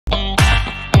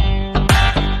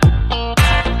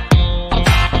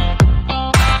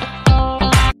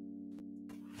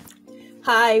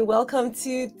Hi, welcome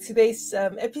to today's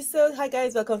episode. Hi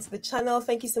guys, welcome to the channel.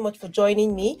 Thank you so much for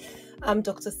joining me. I'm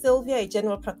Dr. Sylvia, a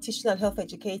general practitioner and health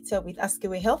educator with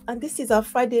AskAwayHealth, and this is our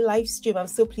Friday live stream. I'm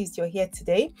so pleased you're here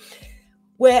today.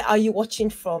 Where are you watching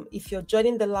from? If you're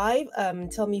joining the live,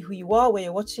 tell me who you are, where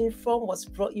you're watching from, what's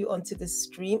brought you onto the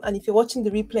stream. And if you're watching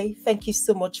the replay, thank you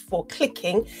so much for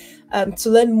clicking to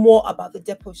learn more about the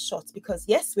Depo shot, because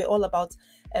yes, we're all about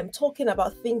talking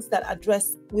about things that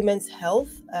address women's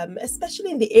health, especially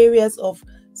in the areas of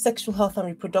sexual health and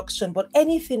reproduction, but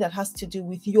anything that has to do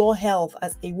with your health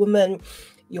as a woman,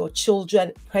 your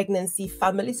children, pregnancy,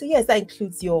 family. So yes, that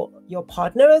includes your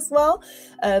partner as well.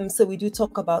 So we do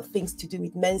talk about things to do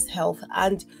with men's health,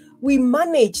 and we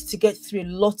manage to get through a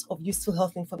lot of useful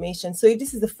health information. So if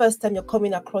this is the first time you're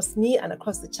coming across me and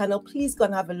across the channel, please go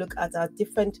and have a look at our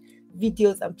different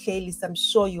videos and playlists. I'm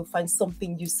sure you'll find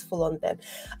something useful on them.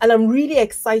 And I'm really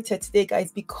excited today,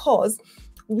 guys, because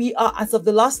we are, as of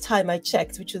the last time I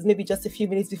checked, which was maybe just a few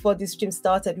minutes before this stream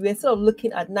started, we are sort of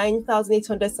looking at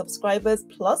 9,800 subscribers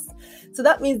plus. So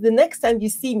that means the next time you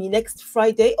see me next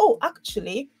Friday,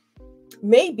 actually,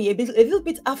 maybe a little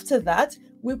bit after that,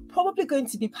 we're probably going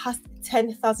to be past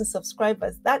 10,000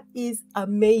 subscribers. That is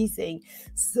amazing.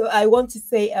 So I want to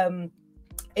say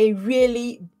a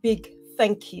really big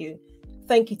thank you.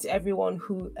 Thank you to everyone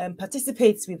who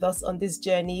participates with us on this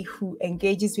journey, who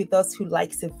engages with us, who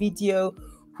likes a video,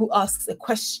 who asks a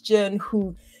question,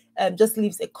 who just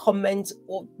leaves a comment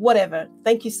or whatever.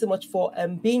 Thank you so much for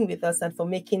being with us and for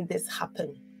making this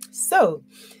happen. So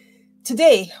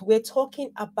today we're talking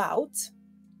about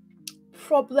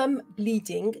problem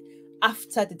bleeding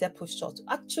after the Depo shot,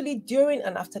 actually during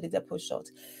and after the Depo shot.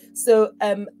 So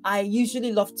I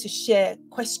usually love to share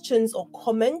questions or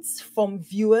comments from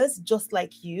viewers just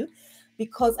like you,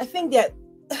 because I think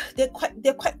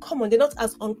they're quite common. They're not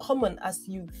as uncommon as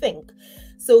you think.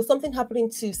 So something happening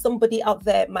to somebody out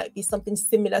there might be something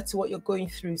similar to what you're going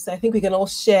through. So I think we can all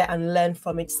share and learn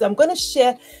from it. So I'm going to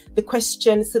share the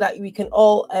question so that we can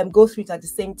all go through it at the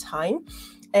same time.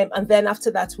 And then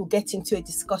after that, we'll get into a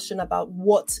discussion about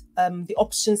what the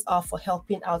options are for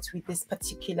helping out with this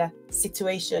particular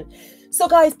situation. So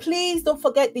guys, please don't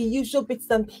forget the usual bits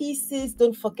and pieces.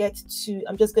 Don't forget to,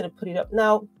 I'm just going to put it up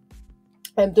now.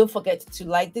 Don't forget to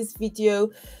like this video.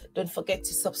 Don't forget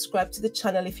to subscribe to the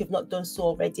channel if you've not done so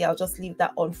already. I'll just leave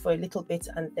that on for a little bit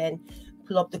and then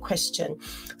pull up the question.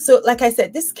 So like I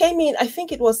said, this came in, I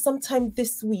think it was sometime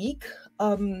this week.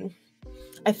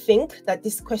 I think that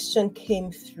this question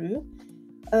came through.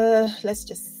 Let's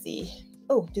just see.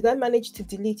 Oh, did I manage to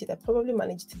delete it? I probably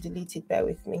managed to delete it. Bear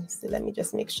with me. So let me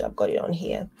just make sure I've got it on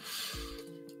here.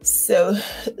 So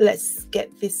let's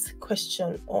get this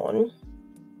question on.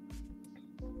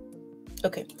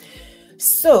 Okay.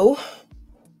 So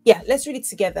yeah, let's read it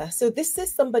together. So this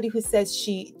is somebody who says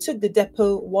she took the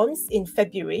Depo once in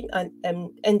February and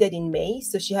ended in May.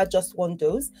 So she had just one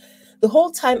dose. The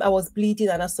whole time I was bleeding,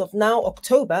 and as of now,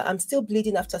 October, I'm still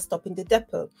bleeding after stopping the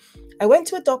Depo. I went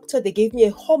to a doctor, they gave me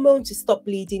a hormone to stop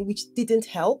bleeding, which didn't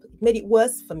help. It made it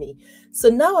worse for me. So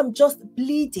now I'm just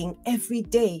bleeding every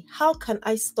day. How can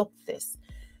I stop this?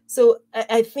 So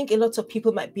I think a lot of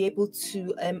people might be able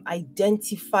to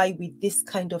identify with this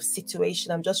kind of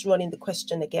situation. I'm just running the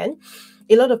question again.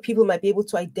 A lot of people might be able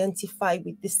to identify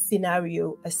with this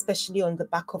scenario, especially on the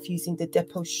back of using the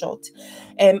Depo shot.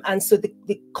 And so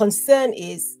the concern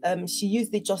is she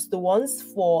used it just the once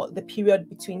for the period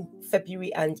between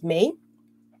February and May.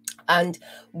 And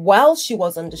while she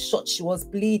was on the shot, she was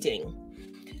bleeding.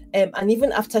 And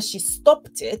even after she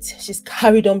stopped it, she's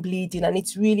carried on bleeding, and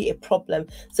it's really a problem.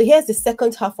 So here's the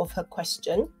second half of her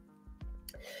question.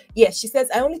 Yes, she says,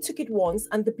 I only took it once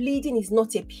and the bleeding is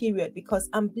not a period because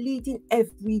I'm bleeding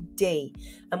every day.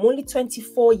 I'm only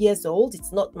 24 years old.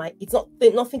 It's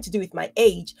nothing to do with my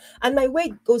age. And my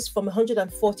weight goes from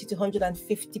 140 to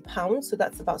 150 pounds. So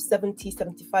that's about 70,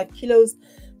 75 kilos.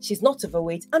 She's not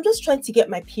overweight. I'm just trying to get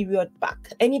my period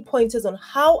back. Any pointers on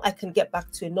how I can get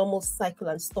back to a normal cycle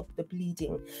and stop the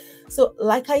bleeding? So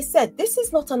like I said, this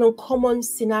is not an uncommon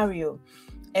scenario.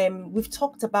 We've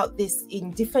talked about this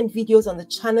in different videos on the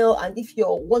channel, and if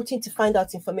you're wanting to find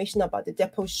out information about the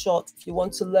Depo shot, if you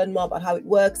want to learn more about how it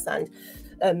works and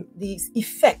these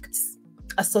effects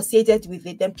associated with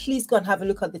it, then please go and have a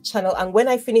look at the channel. And when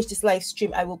I finish this live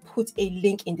stream, I will put a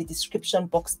link in the description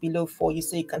box below for you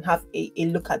so you can have a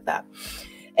look at that.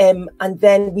 And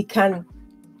then we can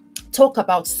talk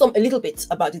about a little bit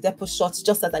about the Depo shots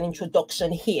just as an introduction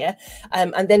here,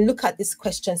 and then look at this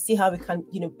question, see how we can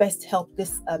best help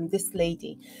this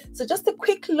lady. So just a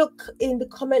quick look in the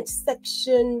comment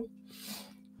section.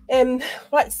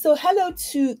 Right, so hello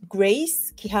to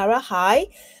Grace Kihara. Hi,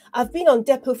 I've been on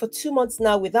Depo for 2 months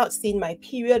now without seeing my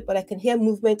period, but I can hear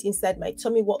movement inside my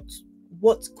tummy.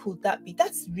 What could that be?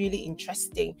 That's really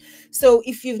interesting. So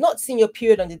if you've not seen your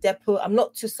period on the Depo, I'm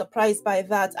not too surprised by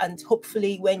that. And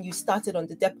hopefully when you started on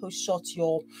the Depo shot,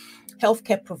 your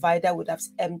healthcare provider would have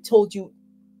told you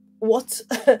what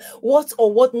what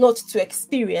or what not to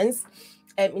experience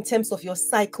in terms of your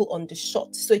cycle on the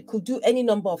shot. So it could do any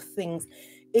number of things.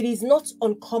 It is not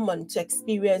uncommon to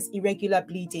experience irregular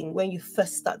bleeding when you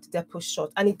first start the Depo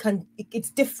shot, and it's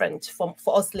different for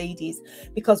us ladies,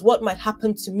 because what might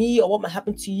happen to me or what might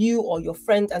happen to you or your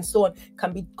friend and so on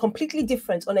can be completely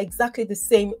different on exactly the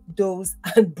same dose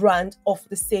and brand of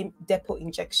the same Depo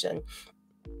injection.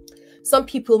 Some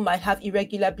people might have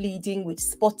irregular bleeding with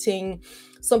spotting.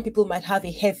 Some people might have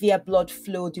a heavier blood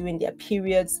flow during their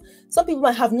periods. Some people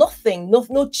might have nothing,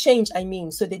 no change, I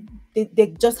mean. So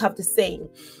they just have the same.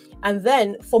 And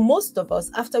then for most of us,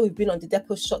 after we've been on the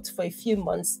Depo shot for a few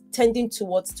months, tending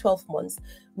towards 12 months,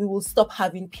 we will stop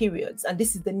having periods. And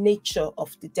this is the nature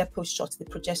of the Depo shot, the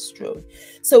progesterone.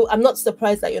 So I'm not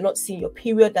surprised that you're not seeing your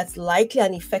period. That's likely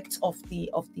an effect of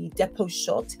the Depo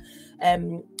shot.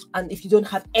 And if you don't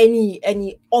have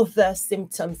any other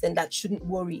symptoms, then that shouldn't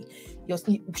worry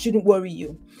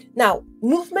you. Now,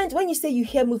 movement, when you say you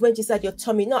hear movement inside your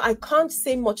tummy, no, I can't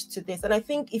say much to this. And I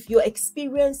think if you're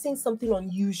experiencing something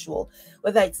unusual,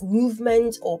 whether it's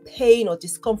movement or pain or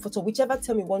discomfort or whichever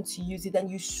term you want to use it, then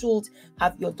you should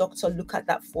have your doctor look at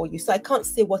that for you. So I can't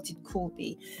say what it could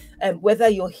be. Whether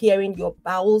you're hearing your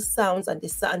bowel sounds and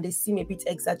they seem a bit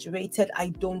exaggerated, I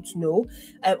don't know.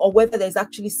 Or whether there's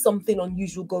actually something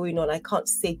unusual going on, I can't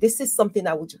say. This is something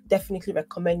I would definitely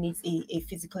recommend needs a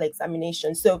physical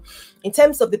examination. So in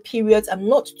terms of the periods, I'm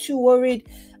not too worried.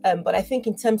 But I think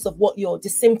in terms of the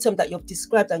symptom that you've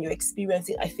described and you're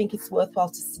experiencing, I think it's worthwhile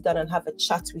to sit down and have a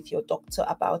chat with your doctor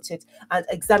about it and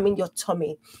examine your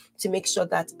tummy to make sure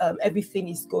that everything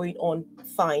is going on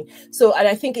fine. So, and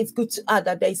I think it's good to add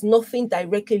that there is nothing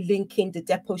directly linking the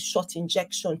Depo shot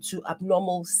injection to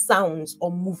abnormal sounds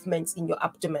or movements in your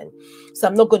abdomen. So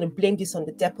I'm not going to blame this on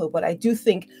the Depo, but I do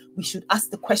think we should ask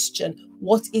the question,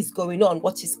 what is going on?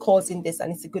 What is causing this?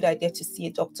 And it's a good idea to see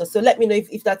a doctor. So let me know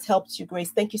if that helped you, Grace.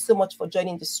 Thank you so much for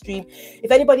joining the stream. If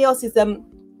anybody else is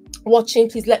watching,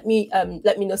 please let me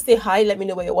know. Say hi, let me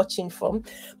know where you're watching from.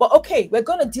 But okay, we're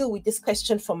going to deal with this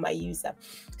question from my user.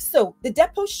 So the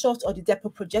Depo shot or the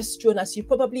Depo progesterone, as you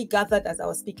probably gathered as I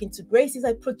was speaking to Grace, is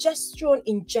a progesterone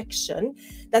injection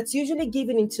that's usually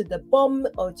given into the bum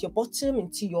or at your bottom,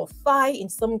 into your thigh in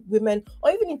some women,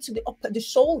 or even into the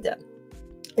shoulder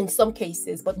in some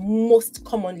cases, but most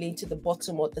commonly into the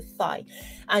bottom or the thigh.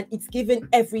 And it's given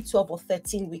every 12 or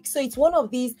 13 weeks. So it's one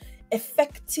of these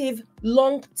effective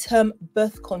long-term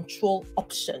birth control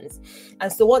options.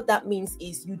 And so what that means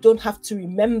is you don't have to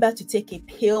remember to take a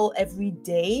pill every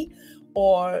day,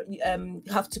 or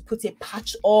have to put a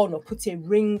patch on or put a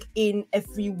ring in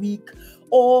every week,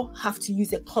 or have to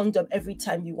use a condom every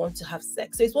time you want to have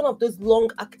sex. So it's one of those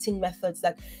long-acting methods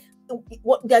that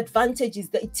what the advantage is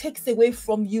that it takes away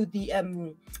from you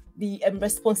the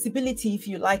responsibility, if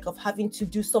you like, of having to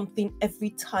do something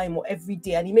every time or every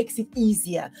day, and it makes it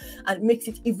easier and makes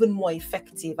it even more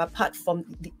effective, apart from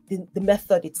the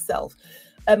method itself.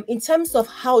 In terms of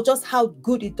how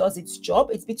good it does its job,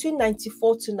 it's between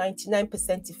 94 to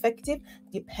 99% effective,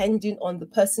 depending on the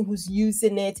person who's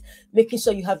using it, making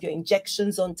sure you have your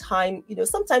injections on time. You know,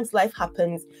 sometimes life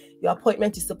happens. Your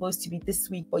appointment is supposed to be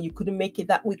this week, but you couldn't make it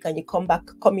that week, and you come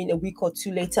in a week or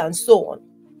two later, and so on.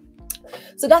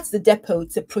 So that's the Depo.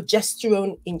 It's a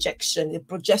progesterone injection, a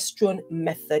progesterone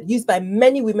method used by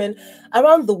many women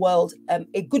around the world.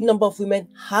 A good number of women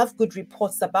have good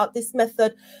reports about this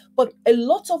method, but a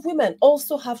lot of women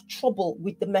also have trouble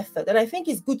with the method. And I think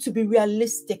it's good to be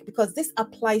realistic, because this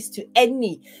applies to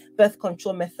any birth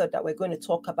control method that we're going to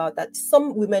talk about, that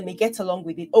some women may get along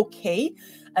with it okay,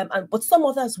 but some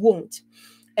others won't.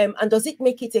 And does it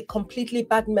make it a completely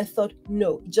bad method?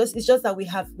 No, it's just that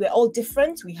we're all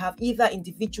different. We have either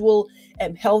individual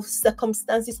health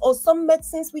circumstances, or some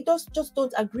medicines we just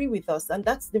don't agree with us. And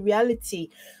that's the reality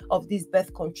of these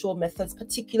birth control methods,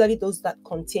 particularly those that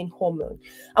contain hormone.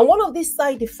 And one of these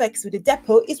side effects with the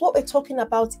Depo is what we're talking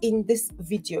about in this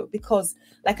video, because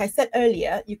like I said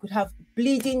earlier, you could have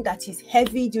bleeding that is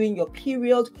heavy during your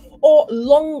period or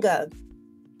longer.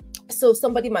 So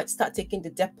somebody might start taking the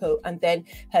Depo, and then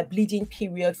her bleeding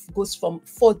period goes from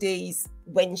 4 days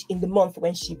in the month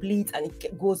when she bleeds, and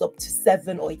it goes up to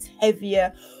 7, or it's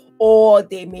heavier. or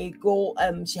they may go,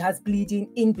 she has bleeding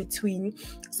in between.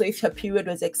 So if her period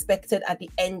was expected at the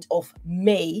end of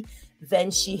May,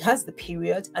 then she has the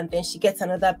period, and then she gets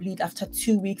another bleed after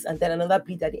 2 weeks, and then another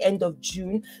bleed at the end of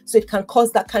June. So it can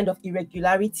cause that kind of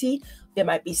irregularity. There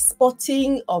might be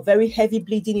spotting or very heavy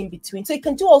bleeding in between. So it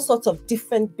can do all sorts of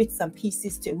different bits and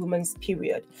pieces to a woman's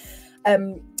period.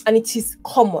 And it is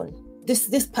common.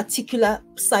 This particular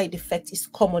side effect is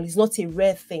common. It's not a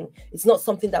rare thing. It's not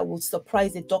something that will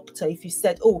surprise a doctor if you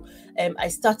said, oh, I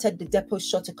started the Depo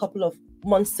shot a couple of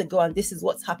months ago, and this is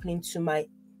what's happening to my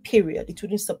period. It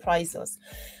wouldn't surprise us.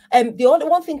 The other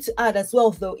one thing to add as well,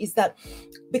 though, is that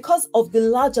because of the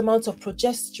large amount of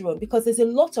progesterone, because there's a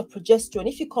lot of progesterone,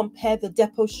 if you compare the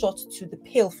Depo shot to the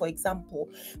pill, for example,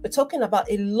 we're talking about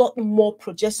a lot more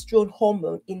progesterone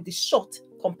hormone in the shot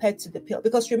compared to the pill.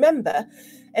 Because remember,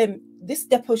 this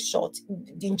Depo shot,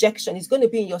 the injection, is going to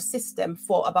be in your system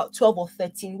for about 12 or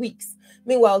 13 weeks.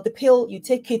 Meanwhile, the pill, you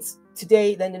take it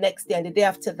today, then the next day, and the day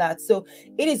after that. So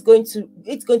it's going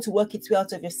to work its way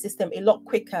out of your system a lot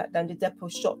quicker than the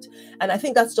Depo shot. And I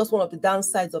think that's just one of the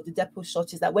downsides of the Depo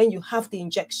shot, is that when you have the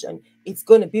injection, it's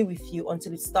going to be with you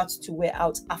until it starts to wear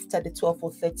out after the 12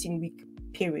 or 13 week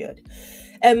period.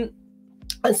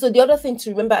 And so the other thing to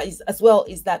remember is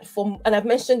that and I've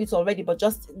mentioned it already, but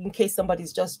just in case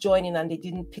somebody's just joining and they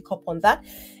didn't pick up on that,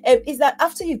 is that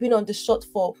after you've been on the shot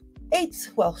for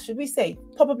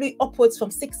probably upwards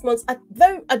from 6 months, at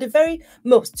the very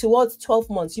most towards 12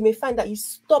 months, you may find that you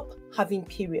stop having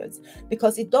periods,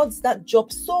 because it does that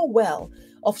job so well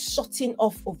of shutting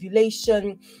off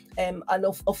ovulation and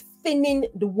of thinning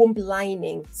the womb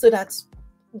lining so that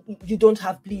you don't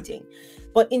have bleeding.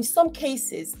 But in some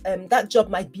cases, that job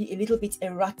might be a little bit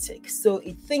erratic. So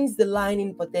it thins the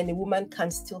lining, but then a woman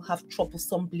can still have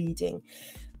troublesome bleeding.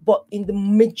 But in the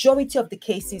majority of the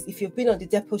cases, if you've been on the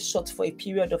Depo shot for a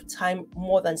period of time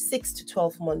more than 6 to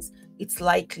 12 months, it's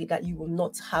likely that you will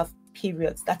not have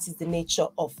periods. That is the nature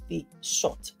of the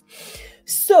shot.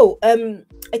 So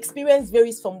experience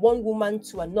varies from one woman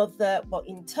to another, but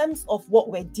in terms of what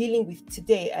we're dealing with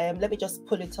today, let me just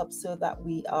pull it up so that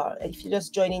if you're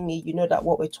just joining me, you know that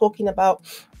what we're talking about.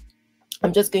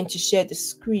 I'm just going to share the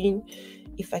screen,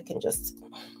 if I can just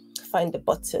find the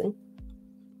button.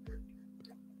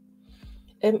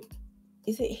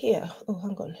 Is it here? Oh,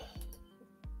 hang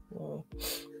on.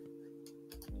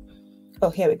 Oh,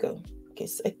 here we go. Okay,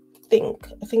 so I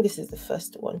think this is the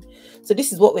first one. So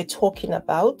this is what we're talking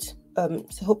about.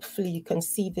 So hopefully you can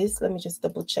see this. Let me just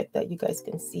double check that you guys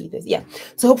can see this. Yeah,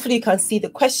 so hopefully you can see the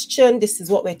question. This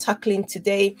is what we're tackling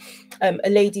today. A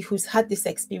lady who's had this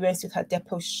experience with her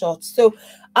Depo shot. So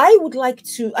I would like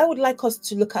us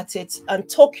to look at it and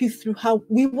talk you through how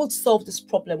we would solve this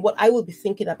problem, what I will be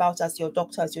thinking about as your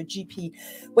doctor, as your GP,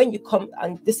 when you come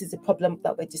and this is the problem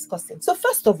that we're discussing. So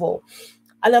first of all,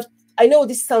 and I know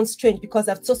this sounds strange because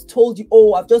I've just told you,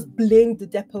 oh, I've just blamed the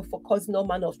Depo for causing all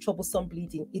manner of troublesome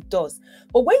bleeding. It does.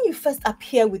 But when you first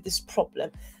appear with this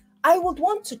problem, I would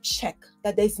want to check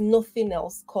that there's nothing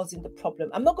else causing the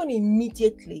problem. I'm not going to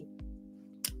immediately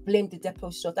blame the Depo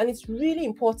shot. And it's really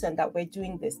important that we're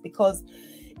doing this, because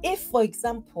if, for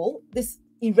example, this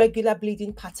irregular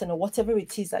bleeding pattern or whatever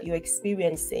it is that you're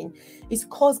experiencing is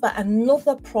caused by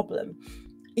another problem,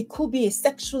 it could be a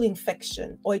sexual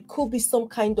infection, or it could be some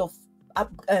kind of a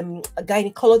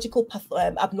gynecological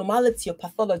abnormality or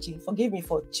pathology. Forgive me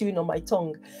for chewing on my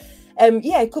tongue.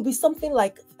 It could be something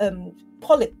like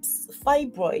polyps,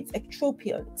 fibroids,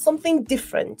 ectropion, something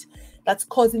different that's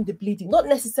causing the bleeding, not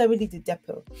necessarily the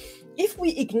Depo. If we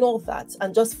ignore that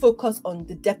and just focus on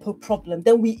the Depo problem,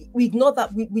 then we ignore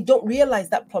that, we don't realize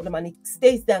that problem, and it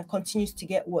stays there and continues to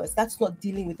get worse. That's not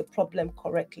dealing with the problem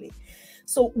correctly.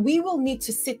 So we will need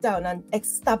to sit down and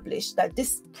establish that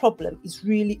this problem is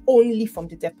really only from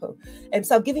the Depo.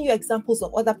 So I've given you examples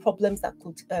of other problems that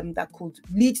could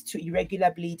lead to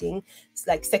irregular bleeding. It's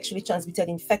like sexually transmitted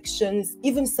infections,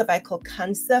 even cervical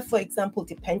cancer, for example,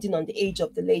 depending on the age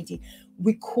of the lady.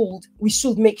 We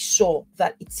should make sure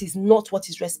that it is not what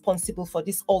is responsible for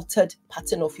this altered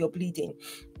pattern of your bleeding.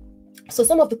 So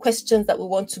some of the questions that we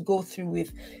want to go through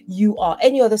with you are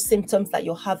any other symptoms that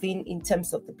you're having in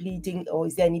terms of the bleeding, or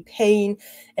is there any pain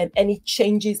and any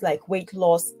changes like weight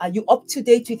loss? Are you up to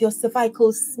date with your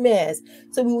cervical smears?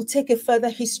 So we will take a further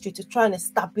history to try and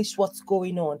establish what's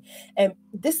going on.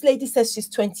 This lady says she's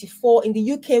 24. In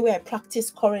the UK where I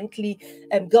practice currently,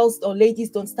 girls or ladies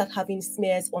don't start having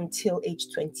smears until age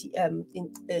 20.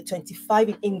 25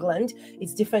 in England.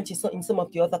 It's different in some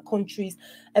of the other countries.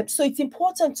 So it's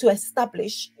important to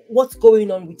establish what's going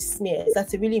on with smears.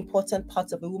 That's a really important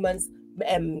part of a woman's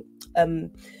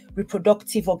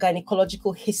reproductive or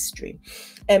gynecological history.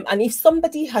 And if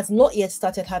somebody has not yet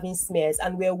started having smears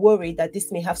and we're worried that this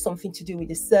may have something to do with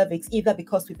the cervix, either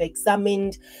because we've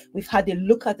examined, we've had a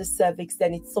look at the cervix,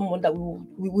 then it's someone that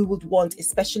we would want a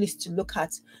specialist to look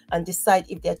at and decide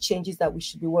if there are changes that we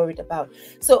should be worried about.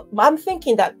 So I'm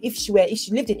thinking that if she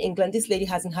lived in England, this lady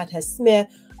hasn't had her smear,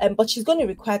 but she's going to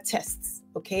require tests.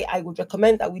 Okay, I would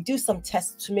recommend that we do some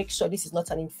tests to make sure this is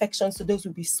not an infection. So those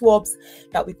will be swabs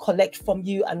that we collect from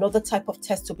you. Another type of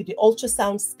test will be the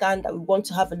ultrasound scan that we want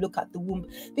to have a look at the womb.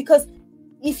 Because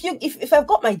if I've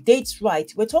got my dates right,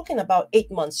 we're talking about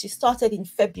 8 months. She started in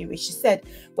February. She said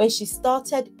when she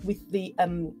started with the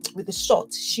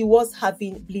shot, she was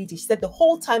having bleeding. She said the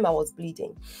whole time I was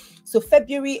bleeding. So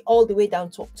February all the way down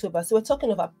to October. So we're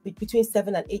talking about between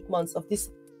 7 and 8 months of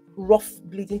this rough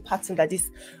bleeding pattern that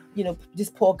this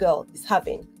poor girl is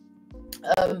having.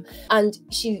 And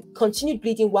she continued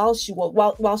bleeding while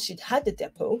she'd had the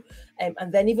Depo,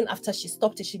 and then even after she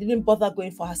stopped it, she didn't bother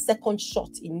going for her second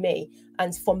shot in May.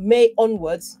 And from May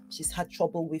onwards, she's had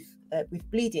trouble with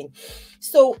bleeding.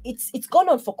 So it's gone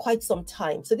on for quite some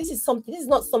time. So this is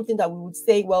not something that we would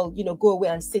say, well, go away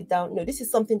and sit down. No, this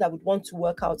is something that we'd want to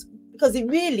work out, because it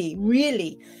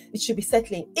really, it should be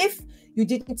settling. If you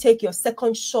didn't take your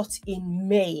second shot in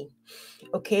May,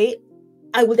 okay,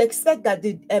 I would expect that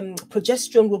the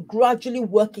progesterone will gradually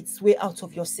work its way out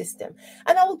of your system.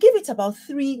 And I will give it about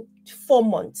 3 to 4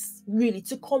 months, really,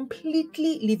 to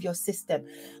completely leave your system.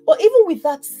 But even with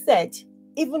that said,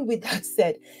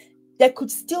 there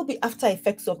could still be after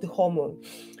effects of the hormone.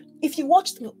 If you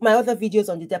watched my other videos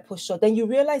on the Depo shot, then you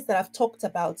realize that I've talked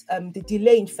about the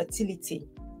delay in fertility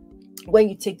when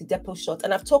you take the Depo shot.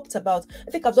 And I've talked about,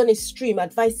 I think I've done a stream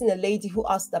advising a lady who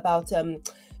asked about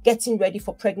getting ready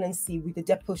for pregnancy with the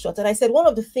Depo shot. And I said, one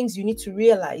of the things you need to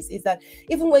realize is that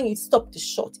even when you stop the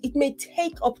shot, it may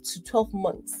take up to 12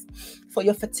 months for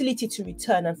your fertility to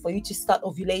return and for you to start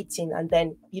ovulating and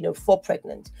then, fall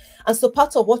pregnant. And so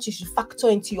part of what you should factor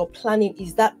into your planning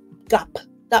is that gap,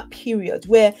 that period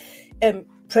where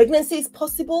pregnancy is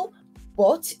possible,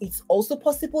 but it's also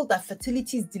possible that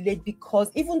fertility is delayed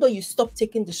because even though you stopped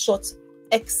taking the shot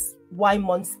Y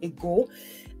months ago,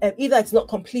 either it's not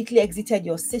completely exited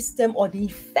your system or the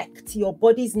effect, your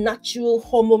body's natural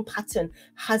hormone pattern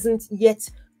hasn't yet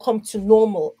come to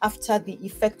normal after the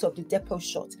effect of the Depo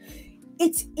shot.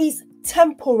 It is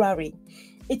temporary.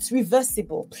 It's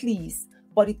reversible, please,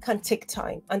 but it can take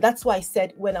time. And that's why I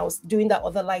said when I was doing that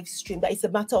other live stream that it's a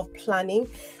matter of planning.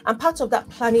 And part of that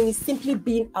planning is simply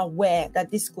being aware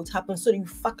that this could happen, so you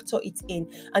factor it in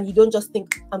and you don't just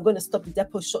think, I'm going to stop the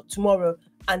Depo shot tomorrow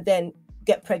and then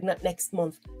get pregnant next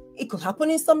month. It could happen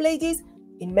in some ladies.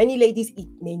 In many ladies, it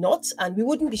may not. And we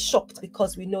wouldn't be shocked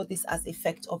because we know this as the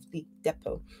effect of the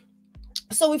Depo.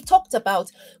 So we've talked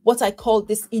about what I call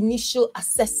this initial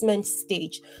assessment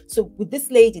stage. So with this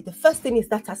lady, the first thing is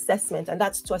that assessment, and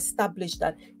that's to establish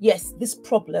that, yes, this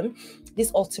problem,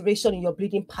 this alteration in your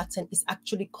bleeding pattern is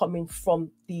actually coming from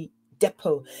the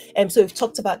Depo. So we've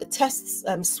talked about the tests,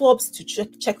 swabs to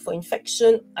check for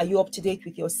infection. Are you up to date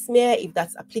with your smear, if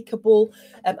that's applicable?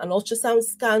 An ultrasound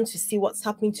scan to see what's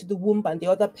happening to the womb and the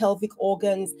other pelvic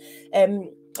organs.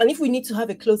 And if we need to have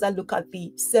a closer look at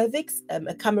the cervix,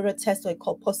 a camera test or a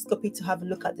colposcopy to have a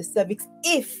look at the cervix,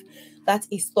 if that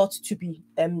is thought to be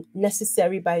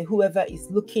necessary by whoever is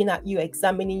looking at you,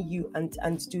 examining you,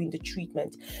 and doing the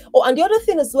treatment. Oh, and the other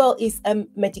thing as well is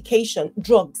medication,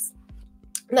 drugs.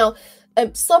 Now,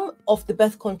 some of the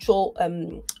birth control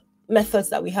methods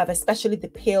that we have, especially the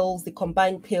pills, the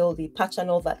combined pill, the patch and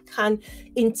all that, can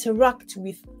interact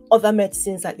with other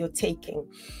medicines that you're taking.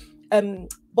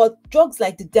 But drugs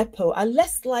like the Depo are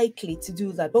less likely to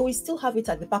do that, but we still have it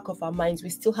at the back of our minds. We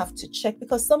still have to check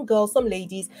because some girls, some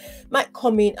ladies might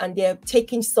come in and they're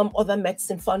taking some other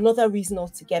medicine for another reason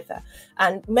altogether.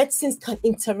 And medicines can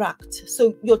interact.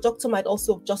 So your doctor might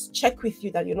also just check with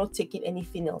you that you're not taking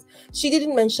anything else. She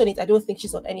didn't mention it. I don't think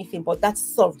she's on anything, but that's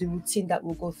sort of the routine that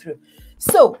we'll go through.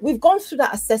 So we've gone through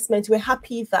that assessment. We're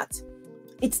happy that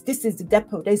this is the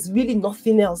Depo. There's really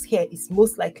nothing else here. It's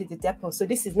most likely the Depo. So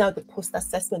this is now the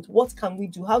post-assessment. What can we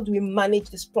do? How do we manage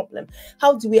this problem?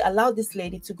 How do we allow this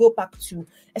lady to go back to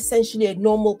essentially a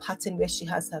normal pattern where she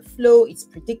has her flow, it's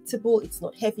predictable, it's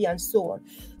not heavy, and so on?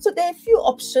 So there are a few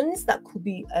options that could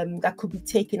be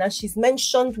taken, and she's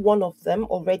mentioned one of them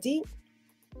already.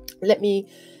 Let me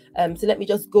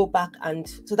just go back, and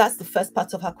so that's the first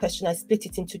part of her question. I split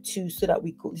it into two so that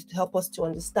we could help us to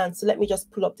understand. So let me just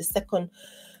pull up the second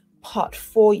part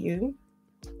for you.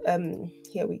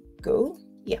 Here we go.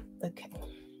 Yeah, okay.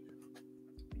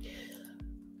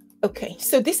 Okay,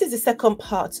 so this is the second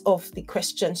part of the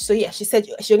question. So yeah, she said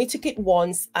she only took it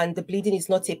once and the bleeding is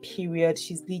not a period.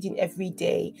 She's bleeding every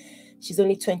day. She's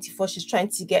only 24. She's trying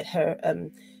to get her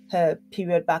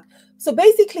period back. So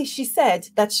basically she said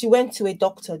that she went to a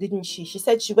doctor, didn't she? She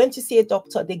said she went to see a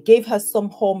doctor. They gave her some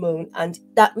hormone and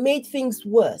that made things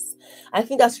worse. I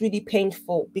think that's really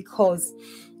painful because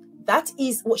that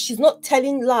is what she's not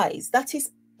telling lies.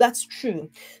 That's true.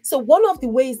 So one of the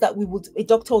ways that a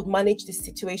doctor would manage this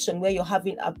situation where you're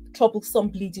having a troublesome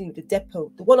bleeding with the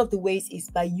Depo, one of the ways is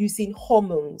by using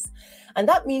hormones. And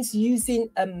that means using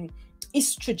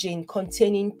estrogen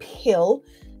containing pill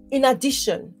in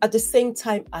addition at the same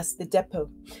time as the Depo.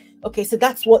 Okay, so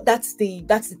that's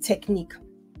the technique.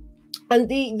 And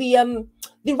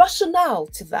the rationale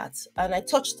to that, and I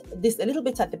touched this a little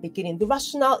bit at the beginning, the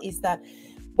rationale is that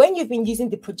when you've been using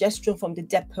the progesterone from the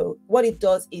Depo, what it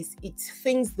does is it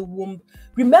thins the womb.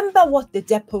 Remember what the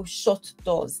Depo shot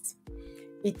does.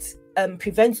 It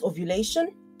prevents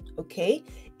ovulation, okay?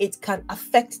 It can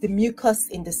affect the mucus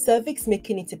in the cervix,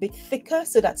 making it a bit thicker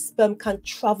so that sperm can't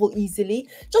travel easily,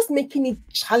 just making it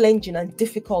challenging and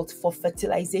difficult for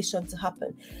fertilization to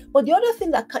happen. But the other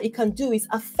thing that it can do is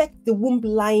affect the womb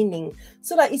lining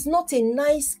so that it's not a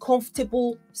nice,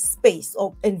 comfortable space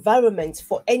or environment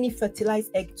for any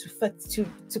fertilized egg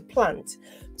to plant,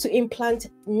 to implant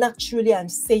naturally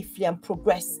and safely and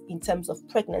progress in terms of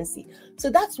pregnancy. So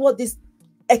that's what this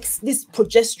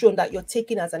progesterone that you're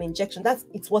taking as an injection,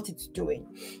 it's what it's doing.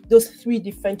 Those three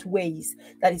different ways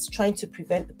that it's trying to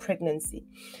prevent the pregnancy.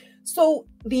 So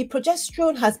the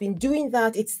progesterone has been doing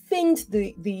that. It's thinned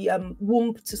the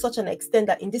womb to such an extent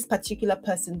that in this particular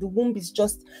person, the womb is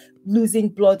just losing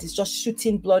blood, it's just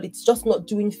shooting blood, it's just not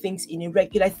doing things in a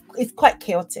regular, it's quite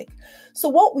chaotic. So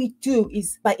what we do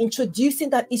is by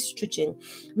introducing that estrogen,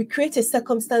 we create a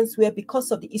circumstance where because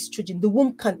of the estrogen, the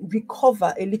womb can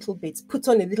recover a little bit, put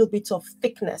on a little bit of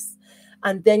thickness,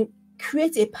 and then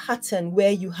create a pattern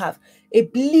where you have a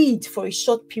bleed for a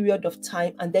short period of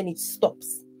time and then it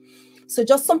stops. So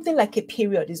just something like a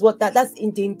period is what that's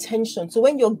in the intention. So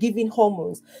when you're giving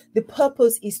hormones, the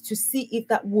purpose is to see if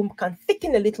that womb can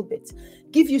thicken a little bit,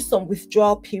 give you some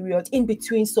withdrawal period in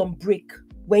between some break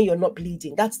when you're not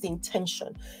bleeding. That's the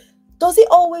intention. Does it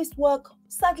always work?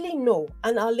 Sadly, no.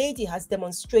 And Our Lady has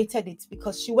demonstrated it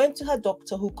because she went to her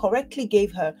doctor who correctly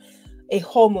gave her a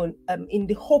hormone in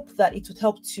the hope that it would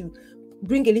help to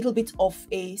bring a little bit of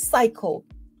a cycle,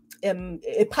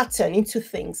 a pattern into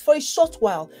things for a short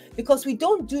while, because we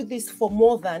don't do this for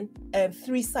more than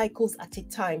 3 cycles at a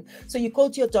time. So you go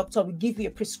to your doctor, we give you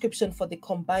a prescription for the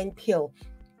combined pill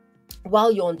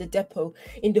while you're on the Depo,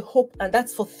 in the hope, and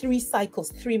that's for 3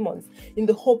 cycles, 3 months, in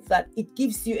the hope that it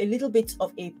gives you a little bit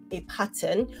of a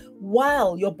pattern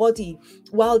while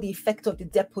the effect of the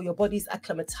Depo, your body is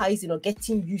acclimatizing or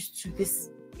getting used to this,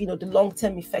 the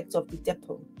long-term effect of the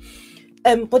Depo.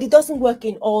 But it doesn't work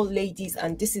in all ladies,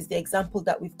 and this is the example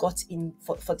that we've got in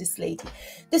for this lady.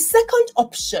 The second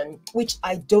option, which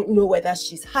I don't know whether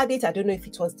she's had it, I don't know if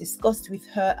it was discussed with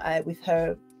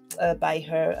her by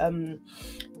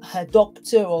her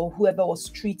doctor or whoever was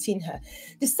treating her.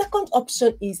 The second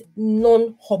option is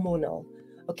non-hormonal.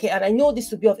 Okay, and I know this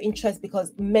will be of interest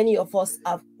because many of us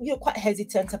are quite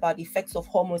hesitant about the effects of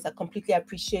hormones. I completely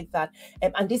appreciate that,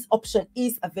 and this option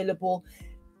is available.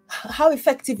 How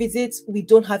effective is it? We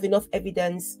don't have enough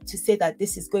evidence to say that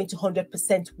this is going to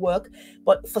 100% work.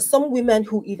 But for some women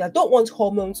who either don't want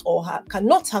hormones or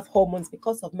cannot have hormones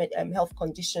because of health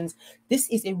conditions, this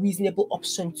is a reasonable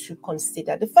option to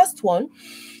consider. The first one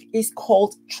is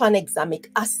called tranexamic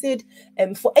acid.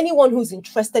 For anyone who's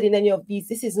interested in any of these,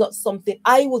 this is not something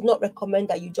I would not recommend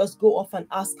that you just go off and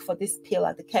ask for this pill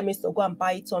at the chemist or go and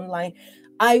buy it online.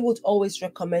 I would always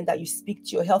recommend that you speak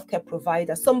to your healthcare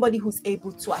provider, somebody who's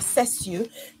able to assess you,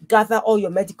 gather all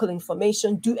your medical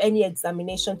information, do any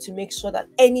examination to make sure that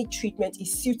any treatment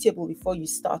is suitable before you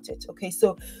start it. Okay,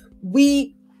 so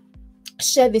we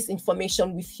share this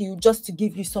information with you just to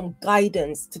give you some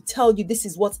guidance, to tell you this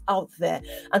is what's out there,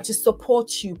 and to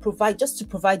support you, provide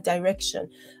direction.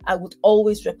 I would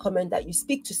always recommend that you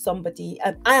speak to somebody.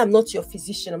 And I am not your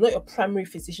physician, I'm not your primary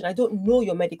physician, I don't know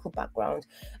your medical background,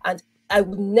 and I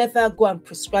would never go and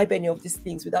prescribe any of these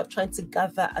things without trying to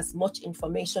gather as much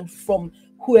information from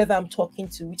whoever I'm talking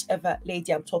to, whichever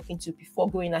lady I'm talking to, before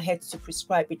going ahead to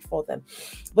prescribe it for them.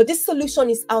 But this solution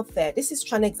is out there. This is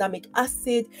tranexamic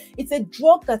acid. It's a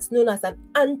drug that's known as an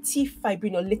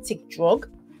anti-fibrinolytic drug.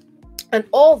 And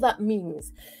all that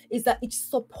means is that it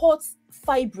supports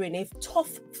fibrin, a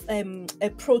tough a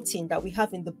protein that we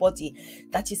have in the body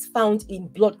that is found in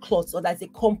blood clots, or that's a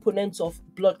component of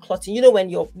blood clotting. You know, when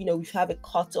if you have a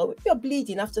cut or if you're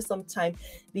bleeding, after some time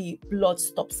the blood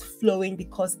stops flowing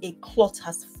because a clot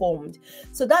has formed.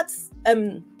 So that's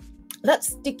that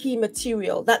sticky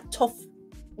material, that tough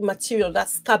material, that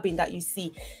scabbing that you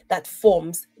see that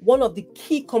forms, one of the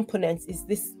key components is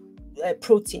this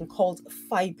protein called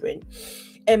fibrin.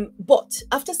 But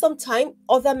after some time,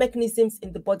 other mechanisms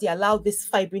in the body allow this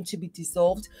fibrin to be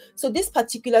dissolved. So this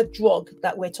particular drug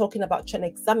that we're talking about,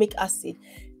 tranexamic acid,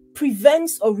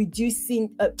 prevents or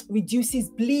reduces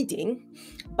bleeding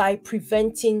by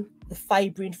preventing the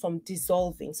fibrin from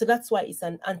dissolving. So that's why it's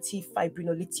an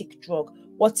anti-fibrinolytic drug.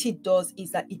 What it does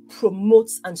is that it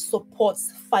promotes and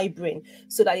supports fibrin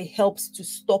so that it helps to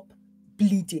stop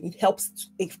bleeding. It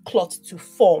helps a clot to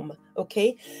form.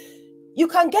 Okay. You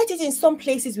can get it in some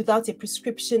places without a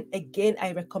prescription. Again,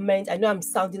 I recommend, I know I'm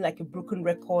sounding like a broken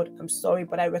record, I'm sorry,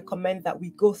 but I recommend that we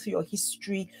go through your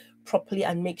history properly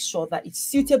and make sure that it's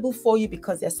suitable for you,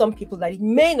 because there are some people that it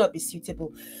may not be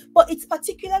suitable. But it's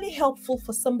particularly helpful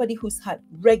for somebody who's had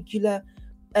regular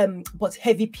but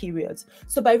heavy periods.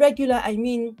 So by regular, I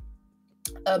mean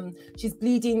she's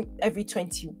bleeding every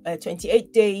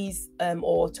 28 days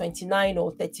or 29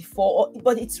 or 34,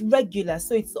 but it's regular.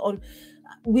 So it's on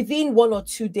within 1 or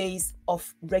 2 days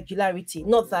of regularity,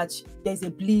 not that there's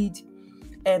a bleed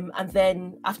and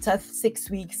then after 6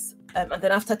 weeks and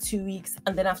then after 2 weeks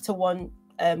and then after 1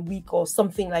 week or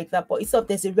something like that. But it's not,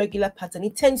 there's a regular pattern.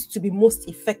 It tends to be most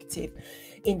effective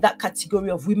in that category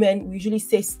of women. We usually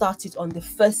say start it on the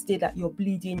first day that you're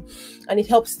bleeding, and it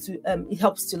helps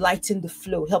to lighten the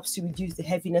flow, helps to reduce the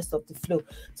heaviness of the flow.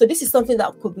 So this is something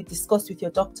that could be discussed with your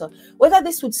doctor. Whether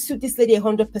this would suit this lady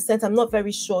 100%, I'm not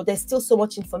very sure. There's still so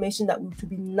much information that would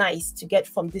be nice to get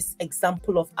from this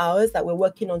example of ours that we're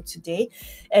working on today,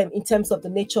 in terms of the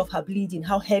nature of her bleeding.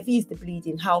 How heavy is the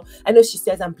bleeding? How, I know she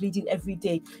says I'm bleeding every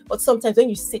day, but sometimes when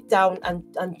you sit down and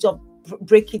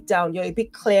break it down, you're a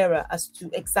bit clearer as to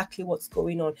exactly what's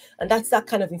going on, and that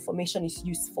kind of information is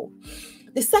useful.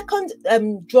 The second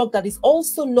drug that is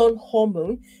also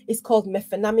non-hormone is called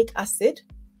mefenamic acid,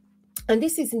 and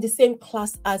this is in the same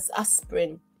class as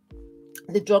aspirin,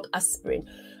 the drug aspirin.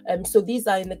 So these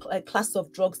are in the class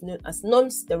of drugs known as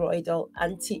non-steroidal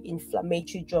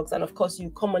anti-inflammatory drugs, and of course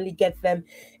you commonly get them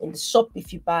in the shop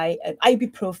if you buy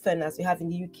ibuprofen, as we have in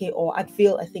the UK, or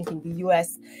Advil, I think, in the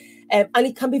US. And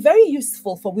it can be very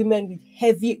useful for women with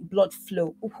heavy blood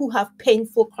flow who have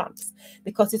painful cramps,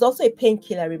 because it's also a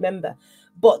painkiller, remember.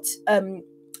 But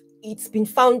it's been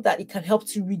found that it can help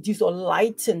to reduce or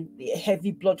lighten the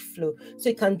heavy blood flow. So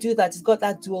it can do that. It's got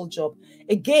that dual job.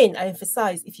 Again, I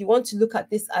emphasize, if you want to look at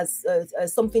this as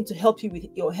something to help you with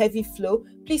your heavy flow,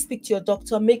 please speak to your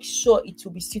doctor. Make sure it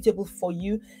will be suitable for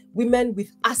you. Women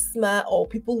with asthma or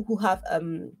people who have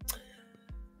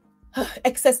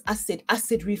excess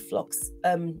acid reflux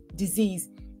disease,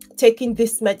 taking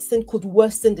this medicine could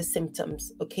worsen the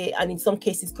symptoms, okay, and in some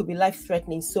cases could be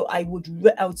life-threatening. So I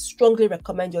would strongly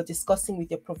recommend you're discussing with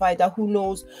your provider who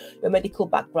knows your medical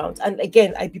background. And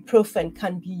again, ibuprofen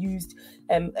can be used,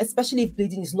 especially if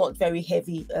bleeding is not very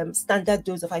heavy. Standard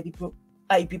dose of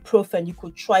ibuprofen, you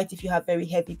could try it if you have very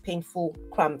heavy, painful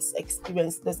cramps,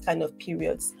 experience those kind of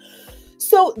periods.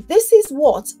 So this is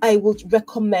what I would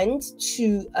recommend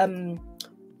to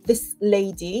this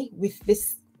lady with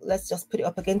this. Let's just put it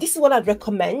up again. This is what I'd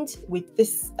recommend with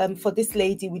this for this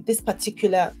lady with this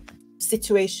particular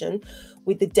situation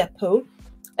with the Depo.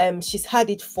 She's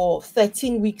had it for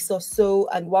 13 weeks or so,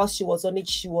 and while she was on it,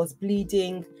 she was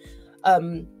bleeding.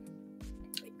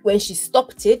 When she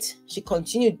stopped it, she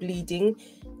continued bleeding.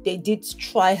 They did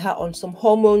try her on some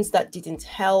hormones that didn't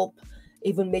help,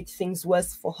 even made things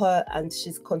worse for her, and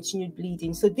she's continued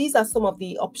bleeding. So these are some of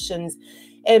the options.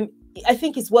 I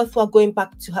think it's worthwhile going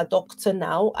back to her doctor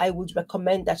now. I would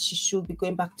recommend that she should be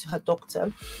going back to her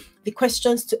doctor. The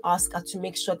questions to ask are to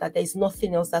make sure that there's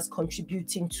nothing else that's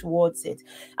contributing towards it.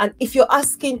 And if you're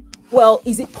asking, well,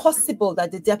 is it possible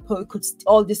that the Depo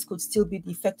all this could still be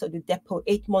the effect of the Depo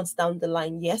 8 months down the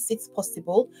line? Yes, it's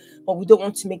possible, but we don't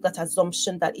want to make that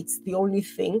assumption that it's the only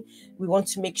thing. We want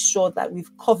to make sure that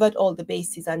we've covered all the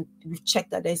bases and we've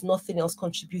checked that there's nothing else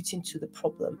contributing to the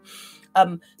problem.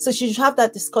 So she should have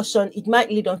that discussion. It might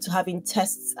lead on to having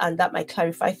tests, and that might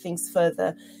clarify things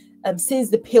further. Since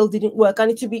the pill didn't work,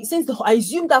 and it should be, since I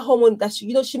assume that hormone that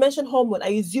she mentioned hormone, I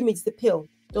assume it's the pill.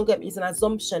 Don't get me, it's an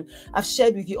assumption. I've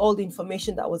shared with you all the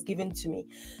information that was given to me.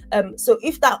 So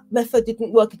if that method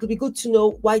didn't work, it could be good to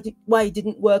know why it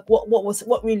didn't work,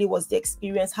 what really was the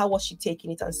experience, how was she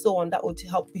taking it, and so on. That would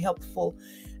be helpful.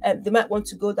 They might want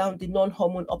to go down the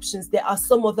non-hormone options. There are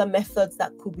some other methods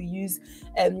that could be used.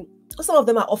 Some of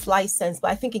them are off license,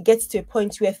 but I think it gets to a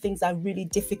point where things are really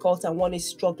difficult and one is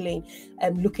struggling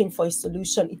and looking for a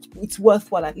solution. It's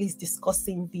worthwhile at least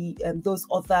discussing those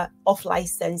other off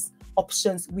license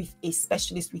options with a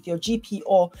specialist, with your GP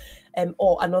or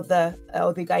another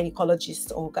or the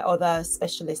gynecologist or other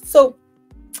specialist. So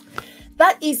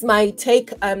that is my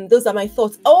take. Those are my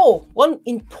thoughts. Oh, one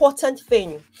important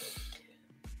thing.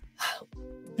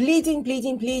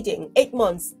 Bleeding, 8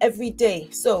 months every day.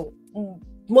 So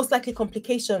most likely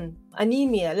complication,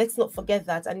 anemia. Let's not forget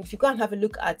that. And if you go and have a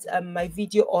look at my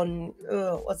video on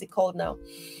what's it called now,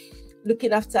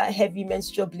 looking after heavy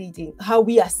menstrual bleeding, how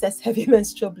we assess heavy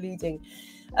menstrual bleeding,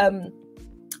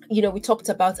 you know, we talked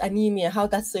about anemia, how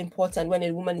that's so important when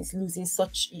a woman is losing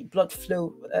such blood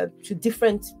flow to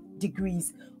different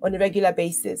degrees on a regular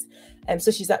basis. So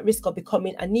she's at risk of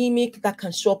becoming anemic. That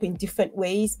can show up in different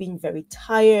ways: being very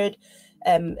tired,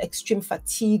 extreme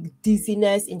fatigue,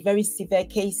 dizziness in very severe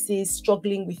cases,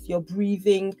 struggling with your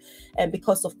breathing, and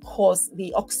because of course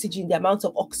the oxygen, the amount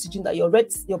of oxygen that your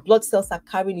blood cells are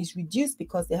carrying is reduced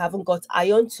because they haven't got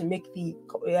iron to make the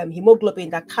hemoglobin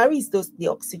that carries the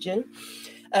oxygen.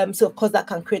 So of course that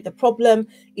can create the problem.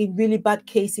 In really bad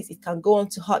cases, it can go on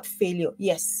to heart failure.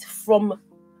 Yes, from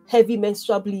heavy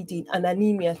menstrual bleeding and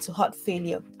anemia to heart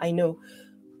failure. I know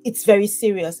it's very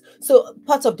serious. So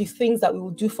part of the things that we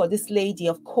will do for this lady,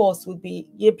 of course, would be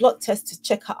a blood test to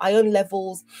check her iron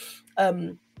levels,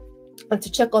 and to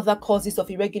check other causes of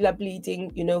irregular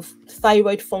bleeding. You know,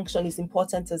 thyroid function is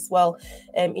important as well,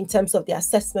 in terms of the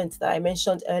assessment that I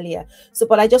mentioned earlier. So,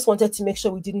 but I just wanted to make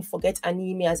sure we didn't forget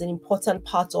anemia as an important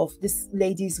part of this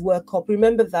lady's workup.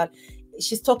 Remember that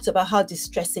she's talked about how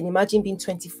distressing. Imagine being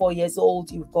 24 years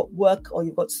old, you've got work or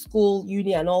you've got school,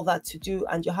 uni and all that to do,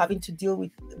 and you're having to deal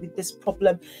with this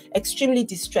problem. Extremely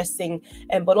distressing,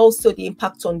 but also the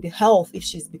impact on the health if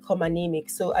she's become anemic.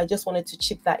 So I just wanted to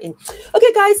chip that in.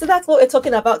 Okay guys, so that's what we're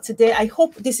talking about today. I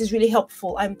hope this is really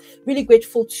helpful. I'm really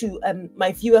grateful to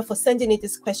my viewer for sending in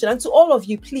this question, and to all of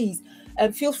you, please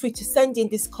feel free to send in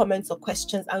these comments or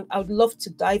questions, and I would love to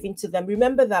dive into them.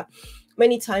 Remember that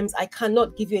many times I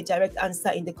cannot give you a direct answer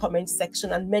in the comment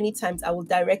section, and many times I will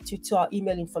direct you to our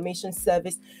email information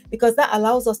service, because that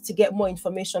allows us to get more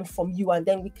information from you, and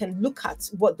then we can look at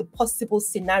what the possible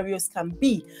scenarios can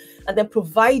be and then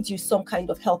provide you some kind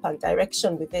of help and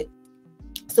direction with it.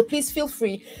 So please feel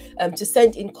free to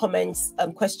send in comments,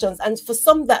 questions, and for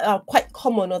some that are quite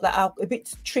common or that are a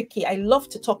bit tricky, I love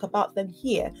to talk about them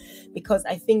here, because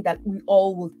I think that we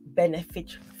all will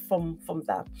benefit from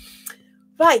that.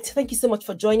 Right, thank you so much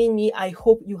for joining me. I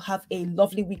hope you have a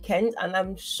lovely weekend, and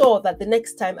I'm sure that the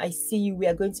next time I see you, we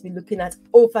are going to be looking at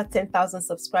over 10,000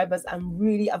 subscribers.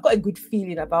 I've got a good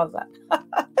feeling about that.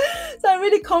 So I'm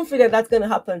really confident that's going to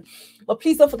happen. But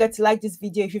please don't forget to like this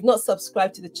video. If you've not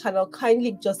subscribed to the channel,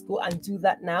 kindly just go and do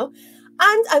that now.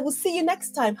 And I will see you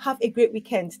next time. Have a great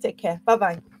weekend. Take care.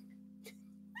 Bye-bye.